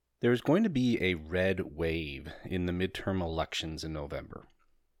There's going to be a red wave in the midterm elections in November.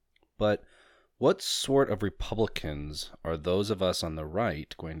 But what sort of Republicans are those of us on the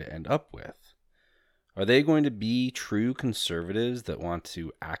right going to end up with? Are they going to be true conservatives that want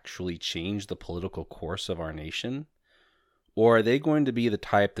to actually change the political course of our nation? Or are they going to be the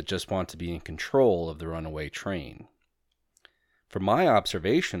type that just want to be in control of the runaway train? From my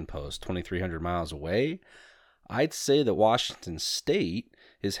observation post 2,300 miles away, I'd say that Washington State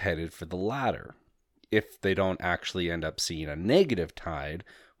is headed for the latter, if they don't actually end up seeing a negative tide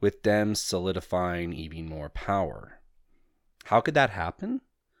with them solidifying even more power. How could that happen?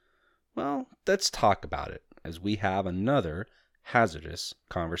 Well, let's talk about it as we have another hazardous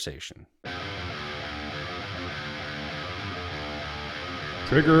conversation.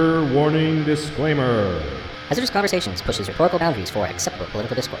 Trigger warning disclaimer. Hazardous Conversations pushes rhetorical boundaries for acceptable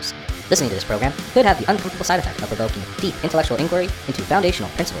political discourse. Listening to this program could have the uncomfortable side effect of provoking deep intellectual inquiry into foundational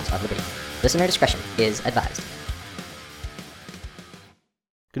principles of liberty. Listener discretion is advised.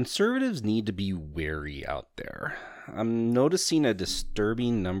 Conservatives need to be wary out there. I'm noticing a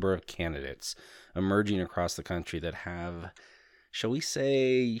disturbing number of candidates emerging across the country that have, shall we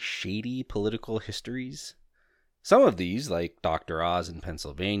say, shady political histories. Some of these, like Dr. Oz in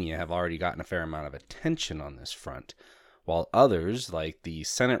Pennsylvania, have already gotten a fair amount of attention on this front, while others, like the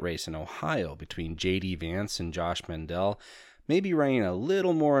Senate race in Ohio between J.D. Vance and Josh Mandel, may be running a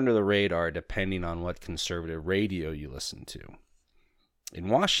little more under the radar depending on what conservative radio you listen to. In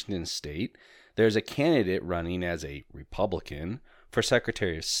Washington State, there's a candidate running as a Republican for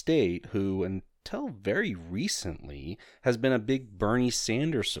Secretary of State who, until very recently, has been a big Bernie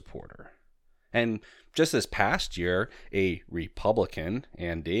Sanders supporter. And just this past year, a Republican,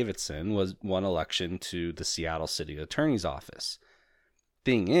 Ann Davidson, won election to the Seattle City Attorney's Office.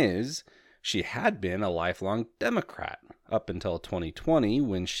 Thing is, she had been a lifelong Democrat up until 2020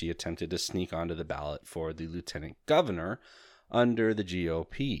 when she attempted to sneak onto the ballot for the lieutenant governor under the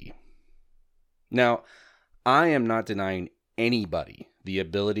GOP. Now, I am not denying anybody the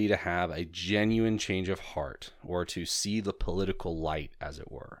ability to have a genuine change of heart or to see the political light, as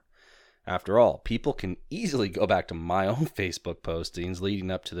it were. After all, people can easily go back to my own Facebook postings leading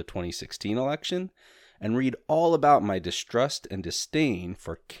up to the 2016 election and read all about my distrust and disdain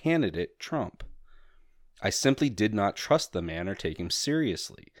for candidate Trump. I simply did not trust the man or take him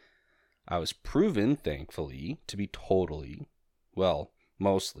seriously. I was proven, thankfully, to be totally,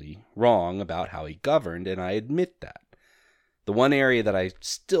 mostly wrong about how he governed, and I admit that. The one area that I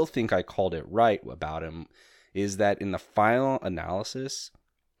still think I called it right about him is that in the final analysis,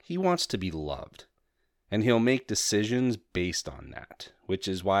 he wants to be loved, and he'll make decisions based on that, which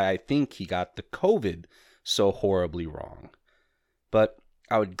is why I think he got the COVID so horribly wrong. But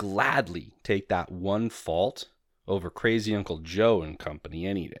I would gladly take that one fault over crazy Uncle Joe and company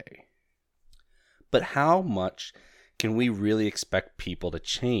any day. But how much can we really expect people to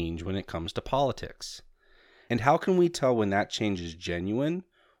change when it comes to politics? And how can we tell when that change is genuine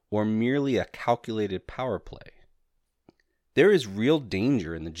or merely a calculated power play? There is real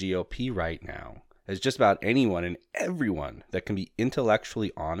danger in the GOP right now, as just about anyone and everyone that can be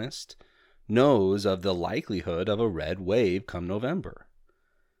intellectually honest knows of the likelihood of a red wave come November.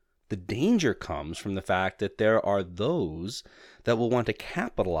 The danger comes from the fact that there are those that will want to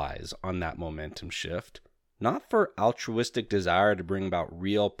capitalize on that momentum shift, not for altruistic desire to bring about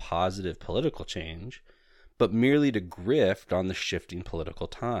real positive political change, but merely to grift on the shifting political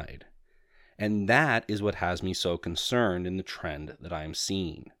tide. And that is what has me so concerned in the trend that I am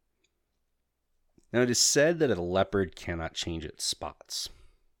seeing. Now, it is said that a leopard cannot change its spots.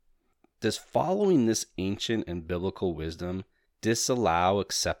 Does following this ancient and biblical wisdom disallow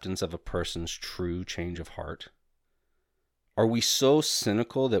acceptance of a person's true change of heart? Are we so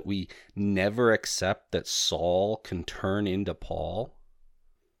cynical that we never accept that Saul can turn into Paul?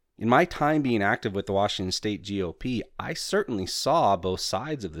 In my time being active with the Washington State GOP, I certainly saw both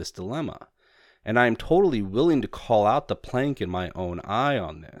sides of this dilemma. And I am totally willing to call out the plank in my own eye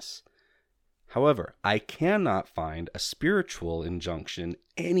on this. However, I cannot find a spiritual injunction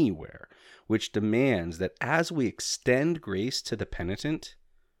anywhere which demands that as we extend grace to the penitent,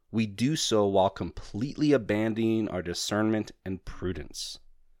 we do so while completely abandoning our discernment and prudence.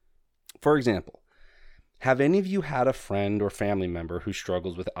 For example, have any of you had a friend or family member who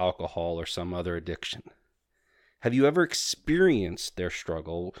struggles with alcohol or some other addiction? Have you ever experienced their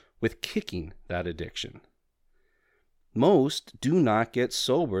struggle with kicking that addiction? Most do not get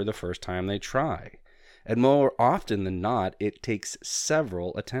sober the first time they try, and more often than not, it takes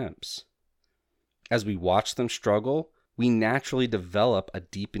several attempts. As we watch them struggle, we naturally develop a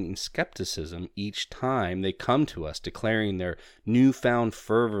deepening skepticism each time they come to us declaring their newfound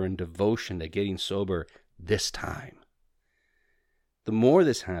fervor and devotion to getting sober this time. The more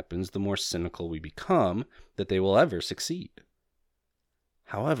this happens, the more cynical we become that they will ever succeed.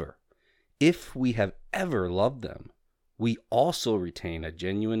 However, if we have ever loved them, we also retain a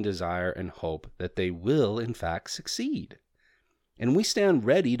genuine desire and hope that they will in fact succeed. And we stand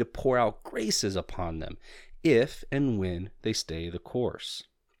ready to pour out graces upon them if and when they stay the course.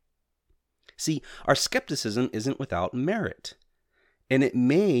 See, our skepticism isn't without merit, and it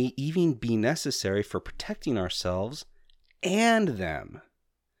may even be necessary for protecting ourselves and them.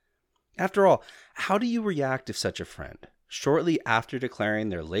 After all, how do you react if such a friend, shortly after declaring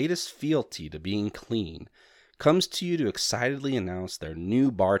their latest fealty to being clean, comes to you to excitedly announce their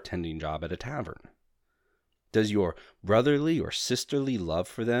new bartending job at a tavern? Does your brotherly or sisterly love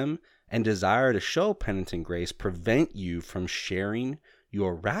for them and desire to show penitent grace prevent you from sharing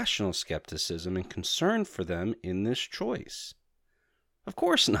your rational skepticism and concern for them in this choice? Of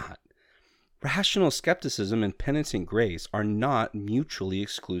course not. Rational skepticism and penitent grace are not mutually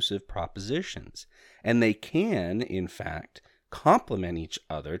exclusive propositions, and they can, in fact, complement each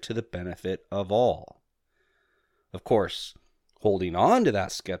other to the benefit of all. Of course, holding on to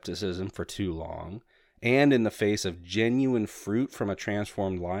that skepticism for too long, and in the face of genuine fruit from a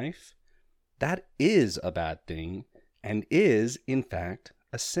transformed life, that is a bad thing and is, in fact,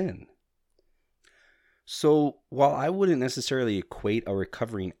 a sin. So, while I wouldn't necessarily equate a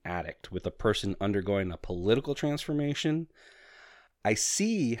recovering addict with a person undergoing a political transformation, I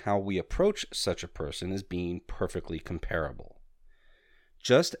see how we approach such a person as being perfectly comparable.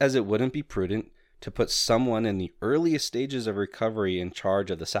 Just as it wouldn't be prudent to put someone in the earliest stages of recovery in charge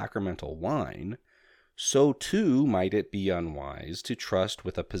of the sacramental wine, so too might it be unwise to trust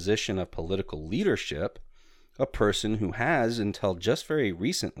with a position of political leadership a person who has, until just very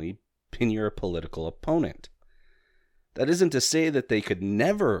recently, been your political opponent. That isn't to say that they could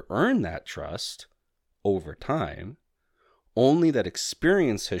never earn that trust over time, only that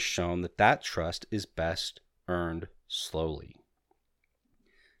experience has shown that that trust is best earned slowly.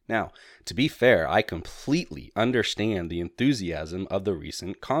 Now, to be fair, I completely understand the enthusiasm of the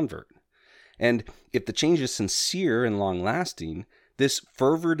recent convert. And if the change is sincere and long-lasting, this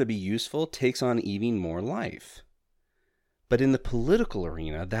fervor to be useful takes on even more life. But in the political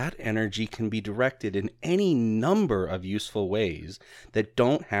arena, that energy can be directed in any number of useful ways that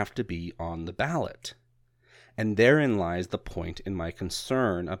don't have to be on the ballot. And therein lies the point in my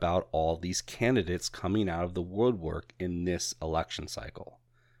concern about all these candidates coming out of the woodwork in this election cycle.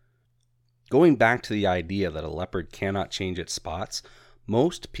 Going back to the idea that a leopard cannot change its spots,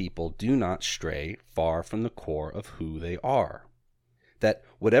 most people do not stray far from the core of who they are. That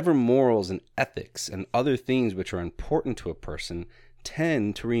whatever morals and ethics and other things which are important to a person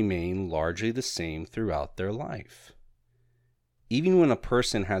tend to remain largely the same throughout their life. Even when a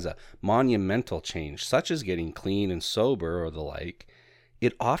person has a monumental change, such as getting clean and sober or the like,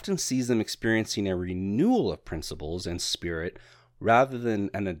 it often sees them experiencing a renewal of principles and spirit rather than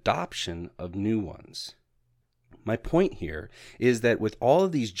an adoption of new ones. My point here is that with all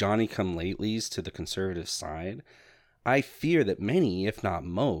of these Johnny-come-latelys to the conservative side, I fear that many, if not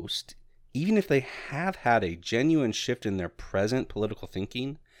most, even if they have had a genuine shift in their present political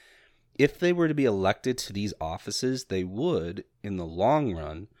thinking, if they were to be elected to these offices, they would, in the long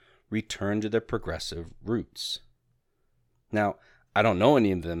run, return to their progressive roots. Now, I don't know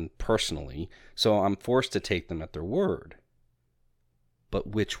any of them personally, so I'm forced to take them at their word. But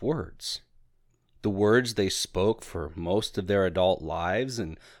which words? The words they spoke for most of their adult lives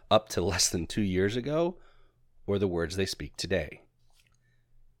and up to less than 2 years ago? Or the words they speak today?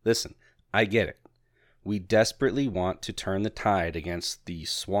 Listen, I get it. We desperately want to turn the tide against the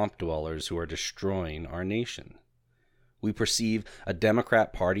swamp dwellers who are destroying our nation. We perceive a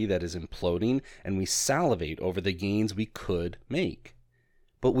Democrat Party that is imploding, and we salivate over the gains we could make.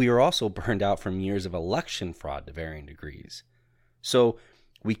 But we are also burned out from years of election fraud to varying degrees. So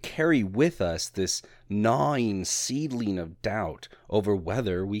we carry with us this gnawing seedling of doubt over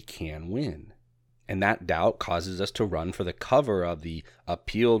whether we can win. And that doubt causes us to run for the cover of the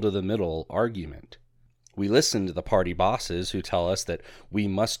appeal to the middle argument. We listen to the party bosses who tell us that we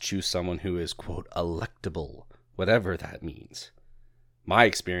must choose someone who is, quote, electable, whatever that means. My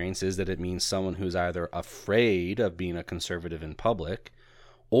experience is that it means someone who's either afraid of being a conservative in public,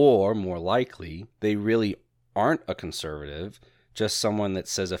 or more likely, they really aren't a conservative, just someone that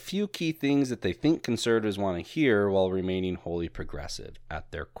says a few key things that they think conservatives want to hear while remaining wholly progressive at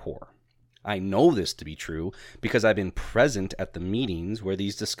their core. I know this to be true because I've been present at the meetings where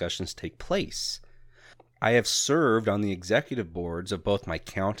these discussions take place. I have served on the executive boards of both my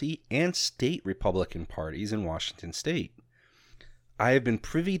county and state Republican parties in Washington state. I have been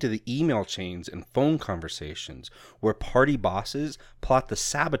privy to the email chains and phone conversations where party bosses plot the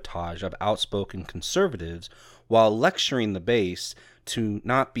sabotage of outspoken conservatives while lecturing the base to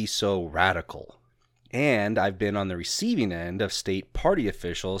not be so radical. And I've been on the receiving end of state party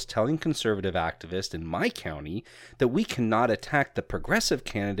officials telling conservative activists in my county that we cannot attack the progressive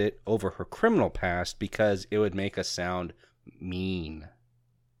candidate over her criminal past because it would make us sound mean.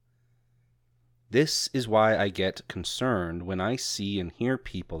 This is why I get concerned when I see and hear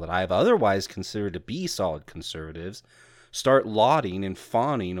people that I have otherwise considered to be solid conservatives start lauding and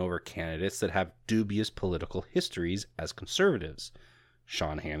fawning over candidates that have dubious political histories as conservatives.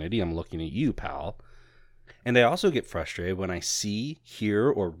 Sean Hannity, I'm looking at you, pal. And I also get frustrated when I see, hear,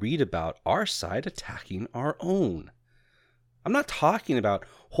 or read about our side attacking our own. I'm not talking about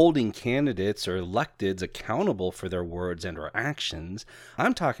holding candidates or electeds accountable for their words and or actions.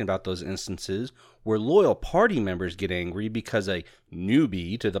 I'm talking about those instances where loyal party members get angry because a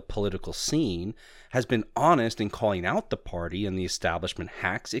newbie to the political scene has been honest in calling out the party and the establishment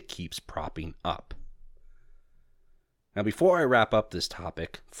hacks it keeps propping up. Now, before I wrap up this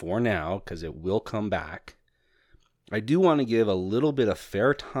topic, for now, because it will come back, I do want to give a little bit of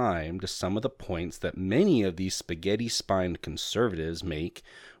fair time to some of the points that many of these spaghetti-spined conservatives make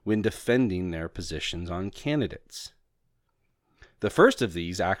when defending their positions on candidates. The first of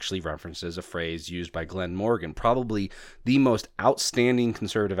these actually references a phrase used by Glenn Morgan, probably the most outstanding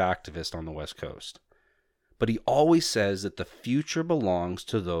conservative activist on the West Coast. But he always says that the future belongs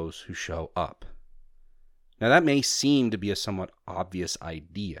to those who show up. Now that may seem to be a somewhat obvious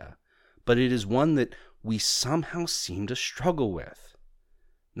idea, but it is one that we somehow seem to struggle with.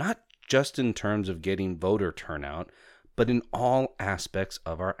 Not just in terms of getting voter turnout, but in all aspects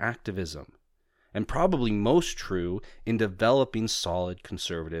of our activism. And probably most true in developing solid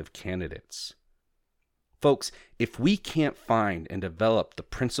conservative candidates. Folks, if we can't find and develop the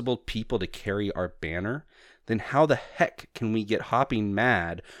principled people to carry our banner, then how the heck can we get hopping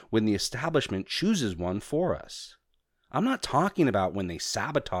mad when the establishment chooses one for us? I'm not talking about when they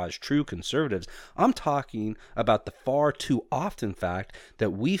sabotage true conservatives. I'm talking about the far too often fact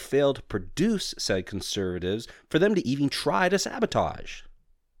that we fail to produce said conservatives for them to even try to sabotage.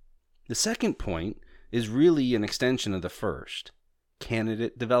 The second point is really an extension of the first: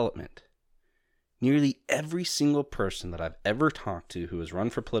 candidate development. Nearly every single person that I've ever talked to who has run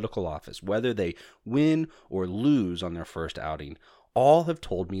for political office, whether they win or lose on their first outing, all have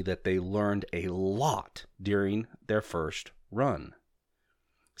told me that they learned a lot during their first run.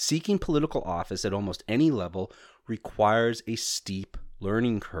 Seeking political office at almost any level requires a steep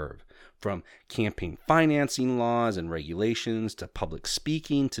learning curve, from campaign financing laws and regulations to public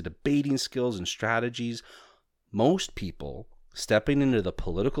speaking to debating skills and strategies. Most people stepping into the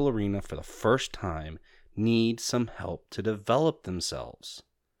political arena for the first time need some help to develop themselves.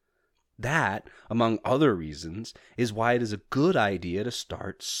 That, among other reasons, is why it is a good idea to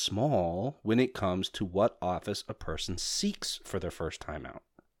start small when it comes to what office a person seeks for their first time out.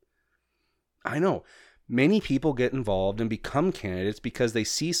 I know many people get involved and become candidates because they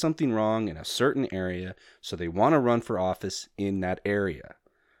see something wrong in a certain area, so they want to run for office in that area.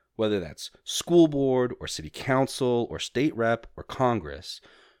 Whether that's school board or city council or state rep or Congress,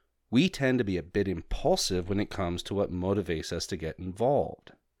 we tend to be a bit impulsive when it comes to what motivates us to get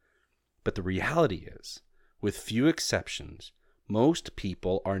involved. But the reality is, with few exceptions, most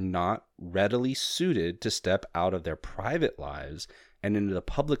people are not readily suited to step out of their private lives and into the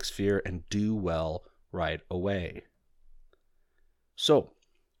public sphere and do well right away. So,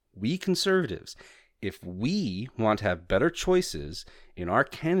 we conservatives, if we want to have better choices in our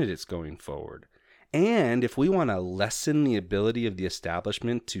candidates going forward, and if we want to lessen the ability of the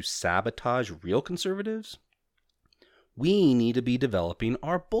establishment to sabotage real conservatives, we need to be developing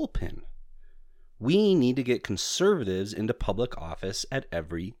our bullpen. We need to get conservatives into public office at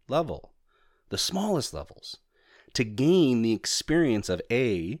every level, the smallest levels, to gain the experience of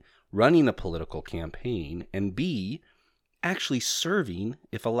A, running a political campaign, and B, actually serving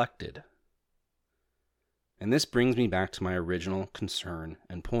if elected. And this brings me back to my original concern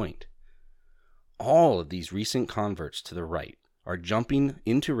and point. All of these recent converts to the right are jumping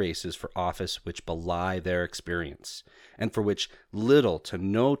into races for office which belie their experience, and for which little to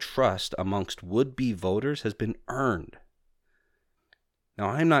no trust amongst would-be voters has been earned. Now,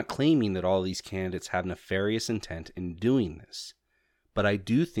 I'm not claiming that all these candidates have nefarious intent in doing this, but I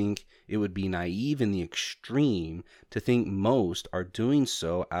do think it would be naive in the extreme to think most are doing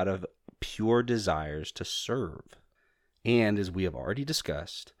so out of pure desires to serve. And as we have already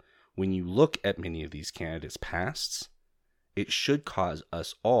discussed, when you look at many of these candidates' pasts, it should cause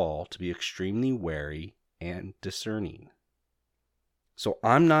us all to be extremely wary and discerning. So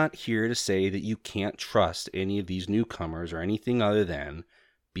I'm not here to say that you can't trust any of these newcomers or anything other than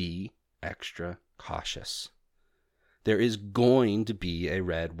be extra cautious. There is going to be a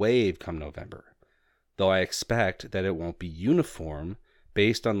red wave come November, though I expect that it won't be uniform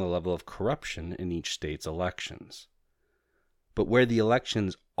based on the level of corruption in each state's elections. But where the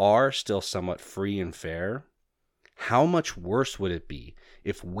elections are still somewhat free and fair, how much worse would it be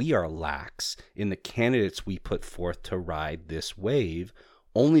if we are lax in the candidates we put forth to ride this wave,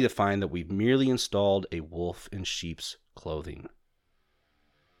 only to find that we've merely installed a wolf in sheep's clothing?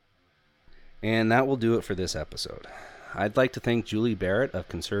 And that will do it for this episode. I'd like to thank Julie Barrett of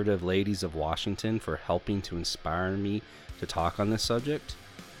Conservative Ladies of Washington for helping to inspire me to talk on this subject.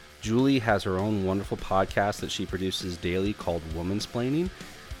 Julie has her own wonderful podcast that she produces daily called Womansplaining,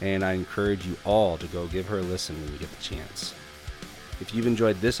 and I encourage you all to go give her a listen when you get the chance. If you've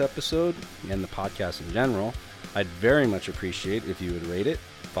enjoyed this episode and the podcast in general, I'd very much appreciate if you would rate it,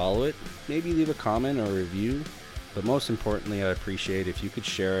 follow it, maybe leave a comment or a review, but most importantly, I'd appreciate if you could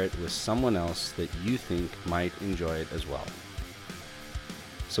share it with someone else that you think might enjoy it as well.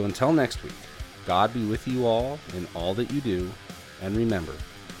 So until next week, God be with you all in all that you do, and remember,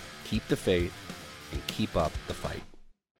 keep the faith and keep up the fight.